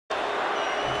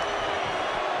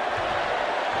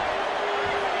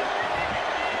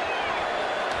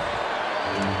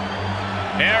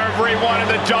Everyone in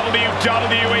the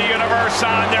WWE Universe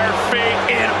on their feet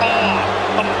in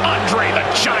awe of Andre the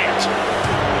Giant.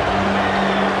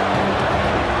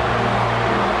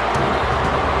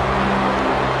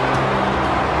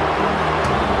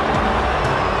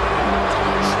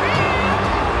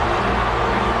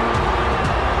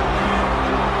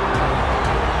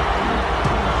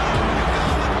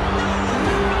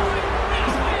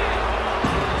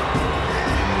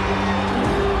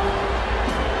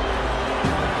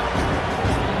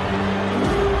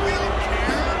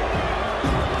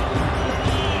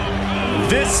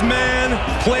 This man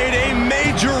played a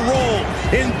major role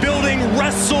in building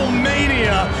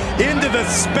WrestleMania into the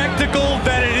spectacle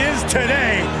that it is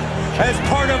today as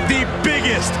part of the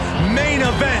biggest main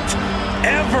event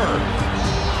ever.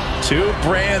 Two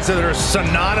brands that are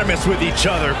synonymous with each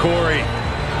other, Corey.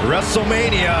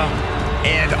 WrestleMania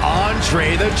and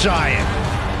Andre the Giant.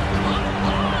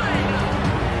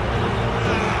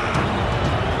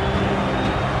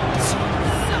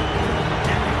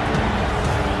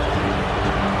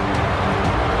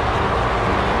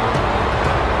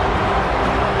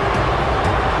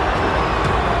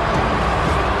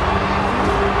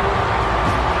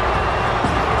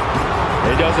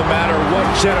 It doesn't matter what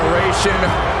generation,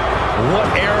 what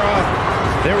era,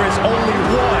 there is only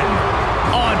one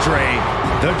Andre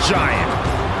the Giant.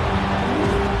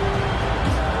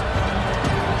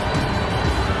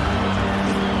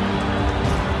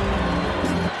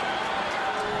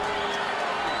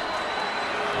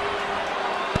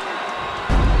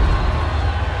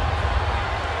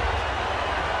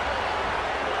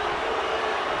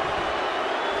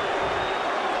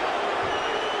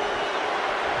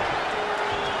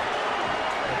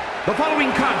 The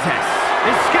following contest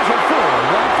is scheduled for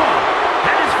one fall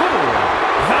and is for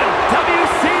the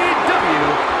WCW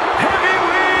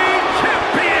Heavyweight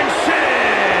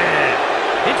Championship.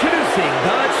 Introducing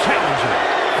the challenger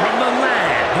from the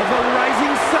land of the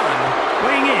rising sun,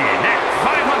 weighing in at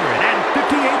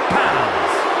 558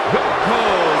 pounds,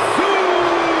 Yokozuna.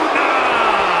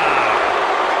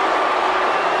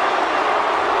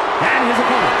 And his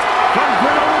opponent from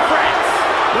Grenoble, France,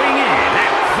 weighing in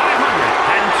at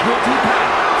 520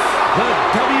 pounds, the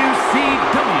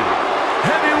WCW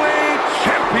Heavyweight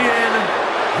Champion,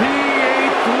 the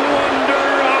eighth wonder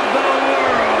of the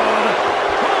world,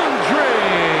 Andre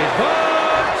the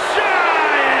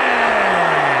Giant!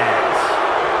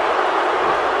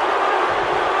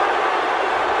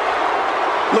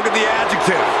 Look at the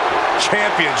adjective,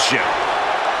 championship.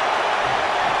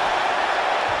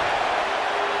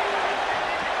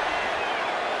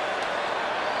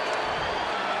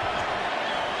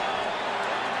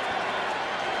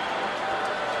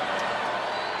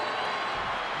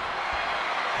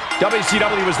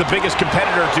 WCW was the biggest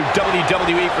competitor to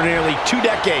WWE for nearly 2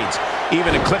 decades,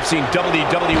 even eclipsing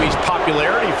WWE's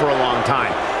popularity for a long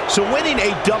time. So winning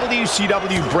a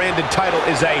WCW branded title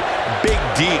is a big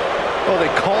deal. Well, they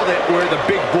called it where the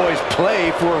big boys play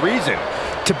for a reason.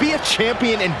 To be a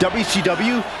champion in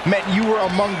WCW meant you were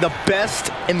among the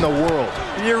best in the world.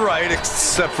 You're right,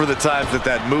 except for the times that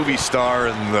that movie star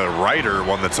and the writer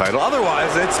won the title.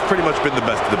 Otherwise, it's pretty much been the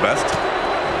best of the best.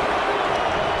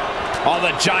 Oh,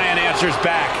 the Giant answers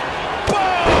back.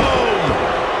 Boom!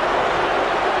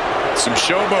 Some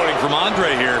showboating from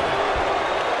Andre here.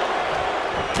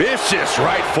 Vicious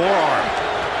right forearm.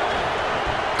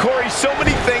 Corey, so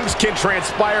many things can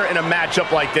transpire in a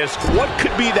matchup like this. What could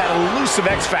be that elusive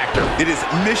X factor? It is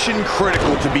mission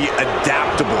critical to be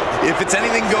adaptable. If it's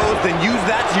anything goes, then use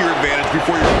that to your advantage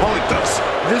before your opponent does.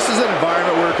 This is an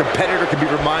environment where a competitor can be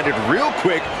reminded real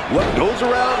quick what goes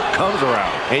around comes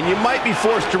around. And you might be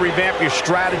forced to revamp your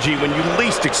strategy when you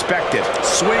least expect it.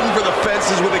 Swing for the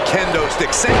fences with a kendo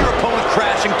stick. Send your opponent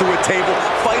crashing through a table.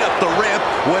 Fight up the ramp.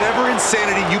 Whatever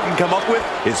insanity you can come up with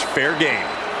is fair game.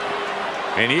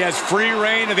 And he has free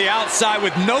reign to the outside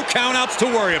with no countouts to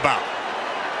worry about.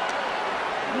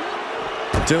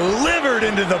 Delivered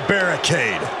into the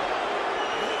barricade.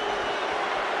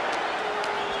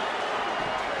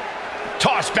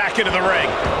 Tossed back into the ring.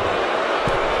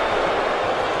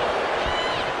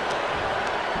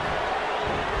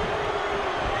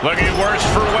 Looking worse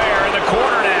for wear in the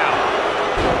corner now.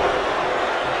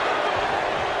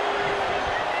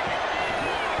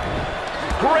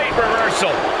 Great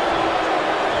reversal.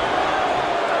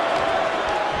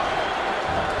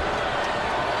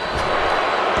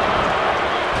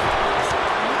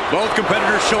 Both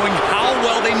competitors showing how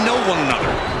well they know one another.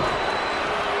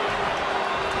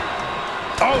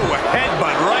 Oh, a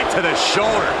headbutt right to the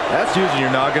shoulder. That's using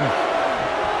your noggin.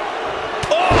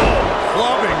 Oh!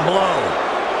 Clubbing blow.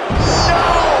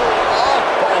 No!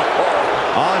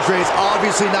 Oh! Andre is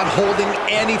obviously not holding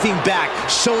anything back,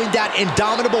 showing that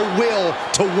indomitable will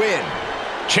to win.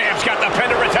 Champ's got the pin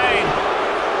to retain.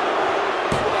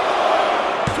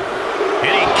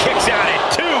 And he kicks out at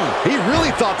 2. He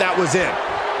really thought that was it.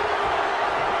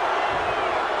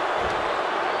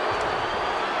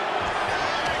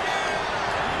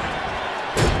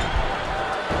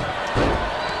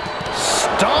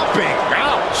 Stomping.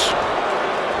 Ouch.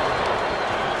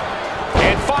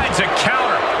 And finds a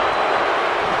counter.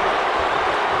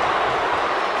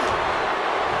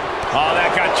 Oh,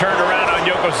 that got turned around on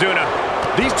Yokozuna.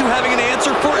 These two having an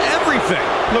answer for everything.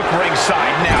 Look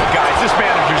ringside now, guys. This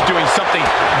manager's doing something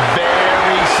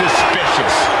very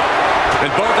suspicious.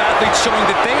 And both athletes showing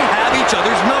that they have each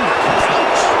other's number.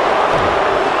 Ouch.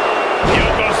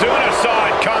 Yokozuna saw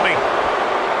it coming.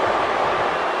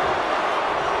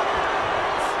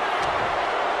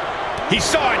 He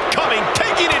saw it coming,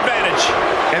 taking advantage.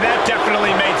 And that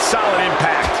definitely made solid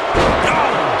impact.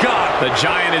 Oh, God. The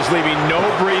Giant is leaving no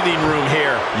breathing room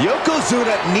here.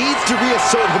 Yokozuna needs to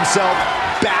reassert himself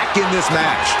back in this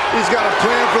match. He's got a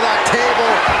plan for that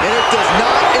table, and it does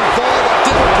not involve a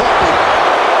dinner party.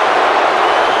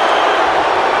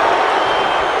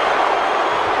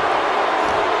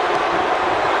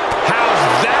 How's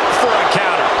that for a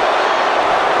counter?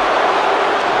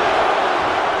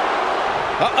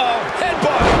 Uh-oh,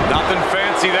 headbutt. Nothing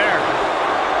fancy there.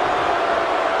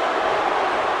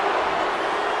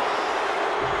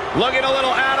 Looking a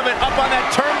little out of it, up on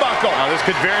that turnbuckle. Now, this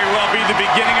could very well be the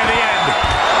beginning of the end.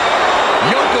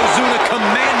 Yokozuna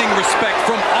commanding respect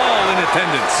from all in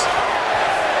attendance.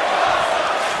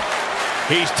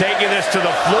 He's taking this to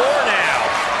the floor now.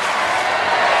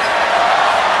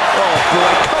 Oh,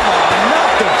 boy, come on,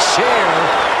 not the chair.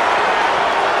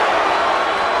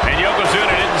 And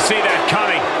Yokozuna didn't see that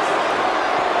coming.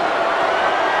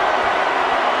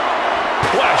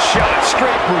 What a shot,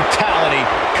 straight brutality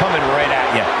coming right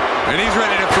at you. And he's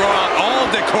ready to throw out all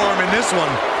decorum in this one.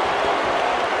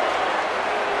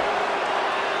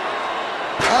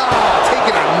 Ah,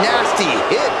 taking a nasty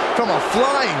hit from a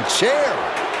flying chair.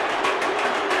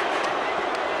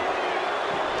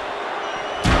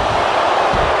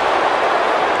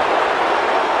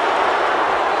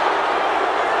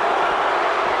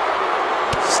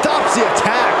 Stops the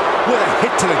attack with a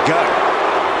hit to the gut.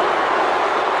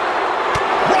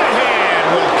 Right hand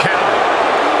will count.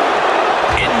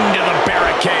 Into the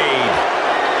barricade.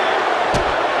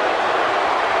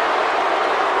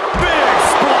 Big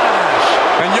splash.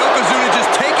 And Yokozuna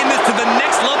just taking this to the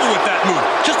next level with that move.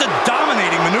 Just a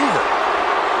dominating maneuver.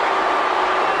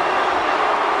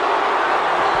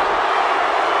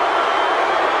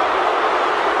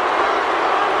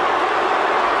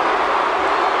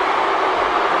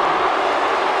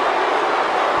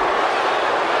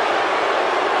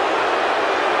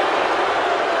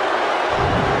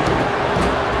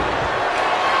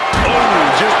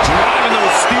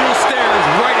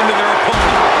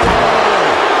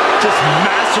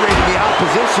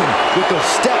 With those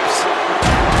steps.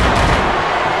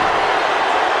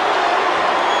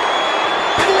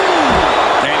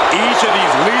 And each of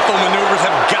these lethal maneuvers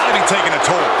have got to be taking a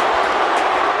toll.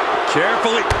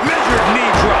 Carefully measured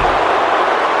knee drop.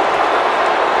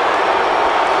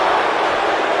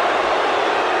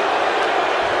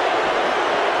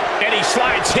 And he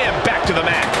slides him back to the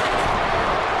mat.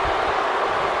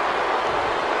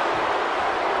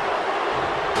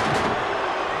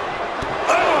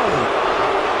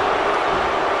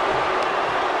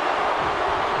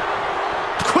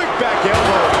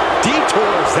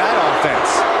 Detours that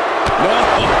offense. No,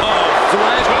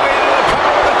 flash. Going into the power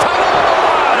of the title on the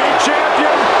line. New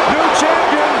champion, new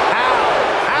champion. How?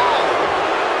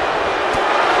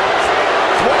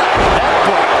 What a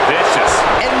headbutt. Vicious.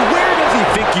 And where does he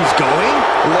think he's going?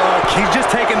 Look, he's just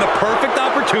taking the perfect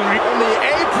opportunity. On the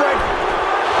apron.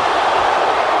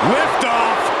 Lift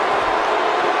off.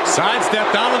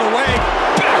 Sidestepped out of the way.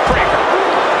 Backbreaker.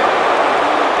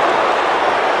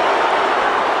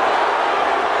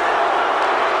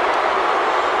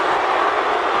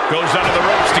 Goes under the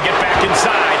ropes to get back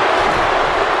inside.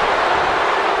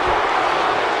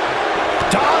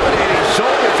 Dominating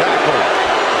shoulder tackle.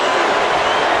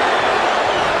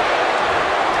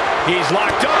 He's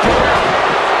locked up here.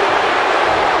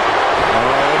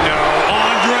 Oh, no.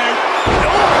 Andre.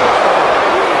 No!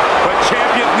 But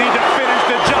champions need to finish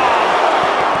the job.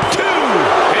 2.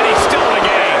 And he's still in the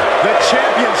game. The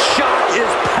champion's shock is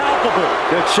palpable.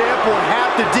 The champ will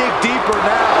have to dig deeper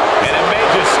now. And it may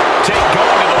just take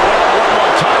going to the well one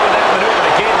more time with that maneuver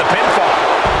to gain the pinfall.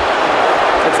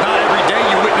 It's not every day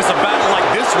you witness a battle like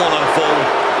this one unfold.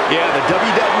 Yeah, the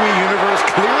WWE Universe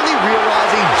clearly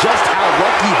realizing just how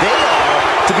lucky they are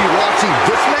to be watching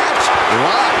this match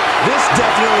live, this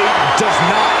definitely does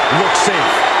not look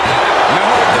safe. No,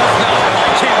 it does not.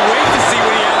 I can't wait to see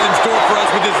what he has in store for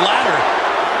us with his ladder.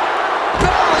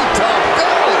 Belly to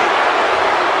belly.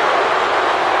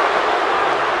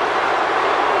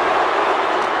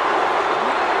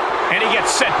 And he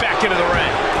gets set back into the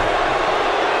ring.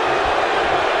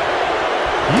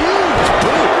 Huge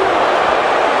boot.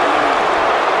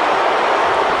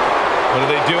 What are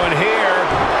they doing here?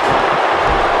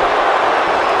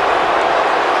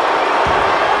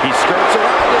 He skirts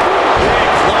around it. Big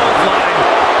clothesline.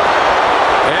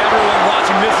 Everyone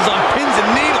watching this is on pins and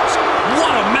needles.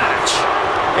 What a match.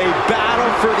 A battle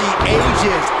for the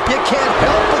ages. You can't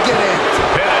help but get in.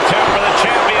 Pin attempt for the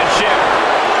championship.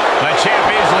 The champ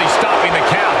easily stopping the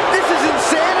count. This is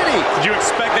insanity. Did you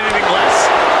expect anything less?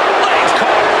 Legs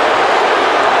caught.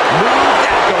 Moved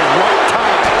at the right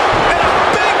time. And a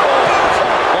big boot.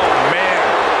 Oh, man.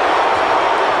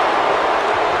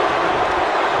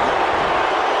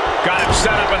 Got him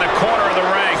set up in the corner of the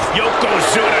ring.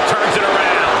 Yokozuna turns it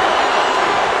around.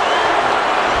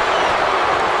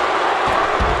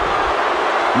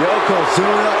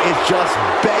 Yokozuna is just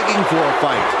begging for a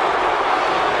fight.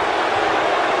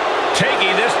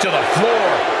 Taking this to the floor.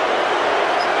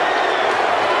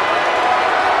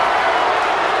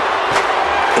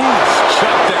 Ooh,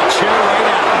 chopped that chair right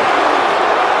out.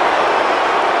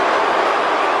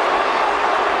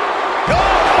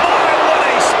 Oh, my, what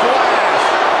a splash.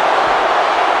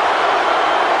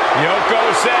 Yoko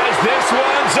says this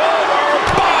one's over.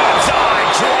 Bonsai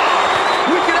drop.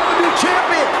 We can have a new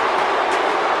champion.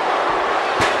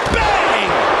 Bang!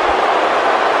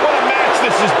 What a match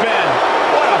this has been.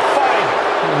 What a fight.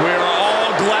 We're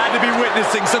all glad to be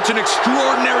witnessing such an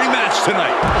extraordinary match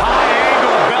tonight. High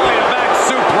angle belly to back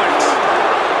suplex.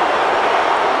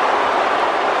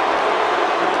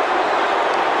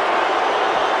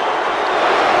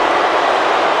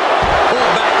 Pull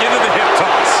back into the hip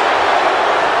toss.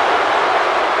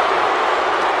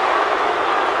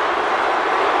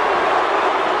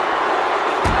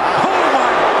 Oh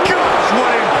my gosh,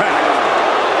 what impact.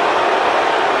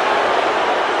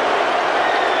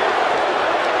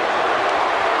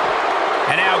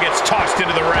 And now gets tossed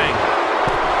into the ring.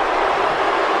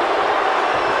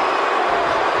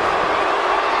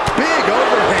 Big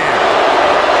overhand.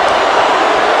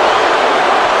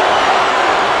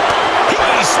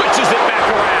 He switches it back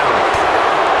around.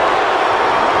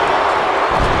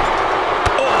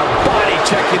 Oh, body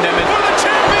checking them in for the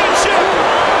championship.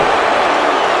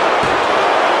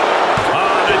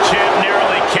 Oh, the champ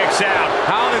narrowly kicks out.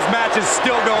 How this match is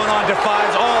still going on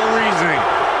defies all reasoning.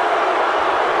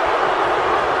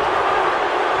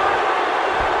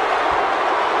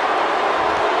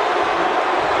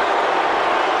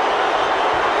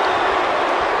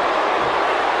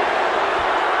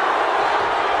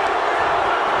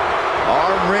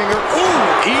 Arm wringer.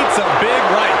 Ooh, eats a big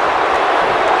right.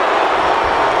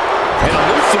 An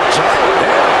elusive giant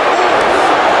there.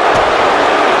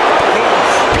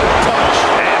 Good punch.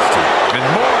 Nasty. And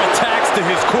more attacks to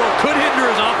his core could hinder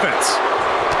his offense.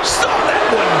 Saw that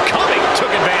one coming.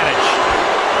 Took advantage.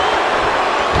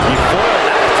 He foiled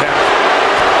that attempt.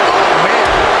 Oh, man.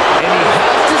 And he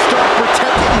has to start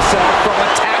protecting himself from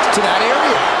attacks to that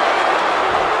area.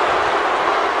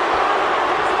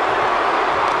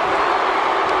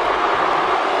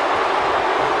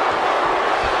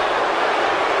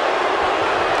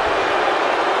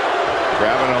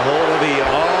 Grabbing a hold of the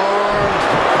arm.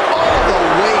 All the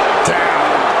way down.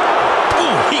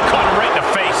 Ooh, he caught him right in the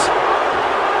face.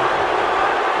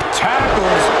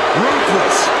 Tackles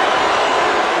ruthless.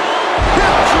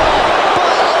 Hip drop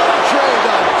by Andre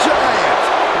the Giant.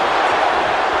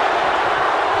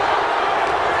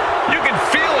 You can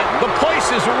feel it. The place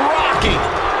is rocking.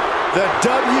 The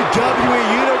WWE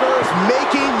Universe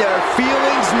making their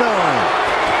feelings known.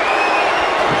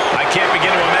 I can't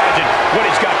begin to imagine what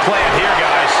he's got planned here,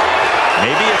 guys.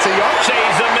 Maybe it's a yard.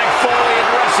 Shades of McFoley at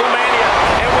WrestleMania,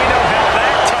 and we know how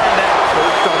that turned out.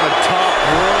 First on the top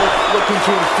rope, looking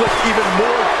to inflict even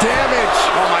more damage.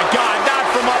 Oh, my God, not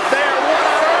from up there. What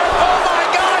on earth? Oh, my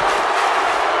God.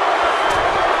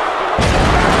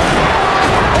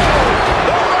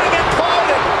 The ring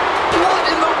imploded. What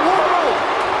in the world?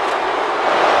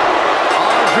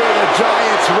 Andre the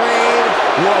Giant's reign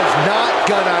was not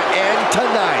gonna end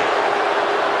tonight.